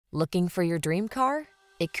Looking for your dream car?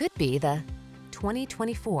 It could be the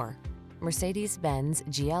 2024 Mercedes-Benz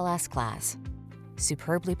GLS class.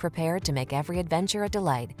 Superbly prepared to make every adventure a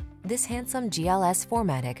delight, this handsome GLS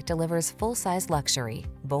 4MATIC delivers full-size luxury,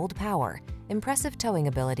 bold power, impressive towing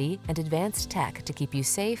ability, and advanced tech to keep you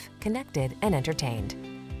safe, connected, and entertained.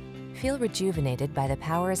 Feel rejuvenated by the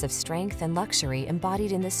powers of strength and luxury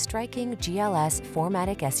embodied in this striking GLS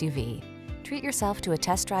 4MATIC SUV. Treat yourself to a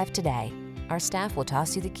test drive today. Our staff will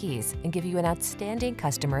toss you the keys and give you an outstanding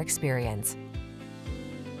customer experience.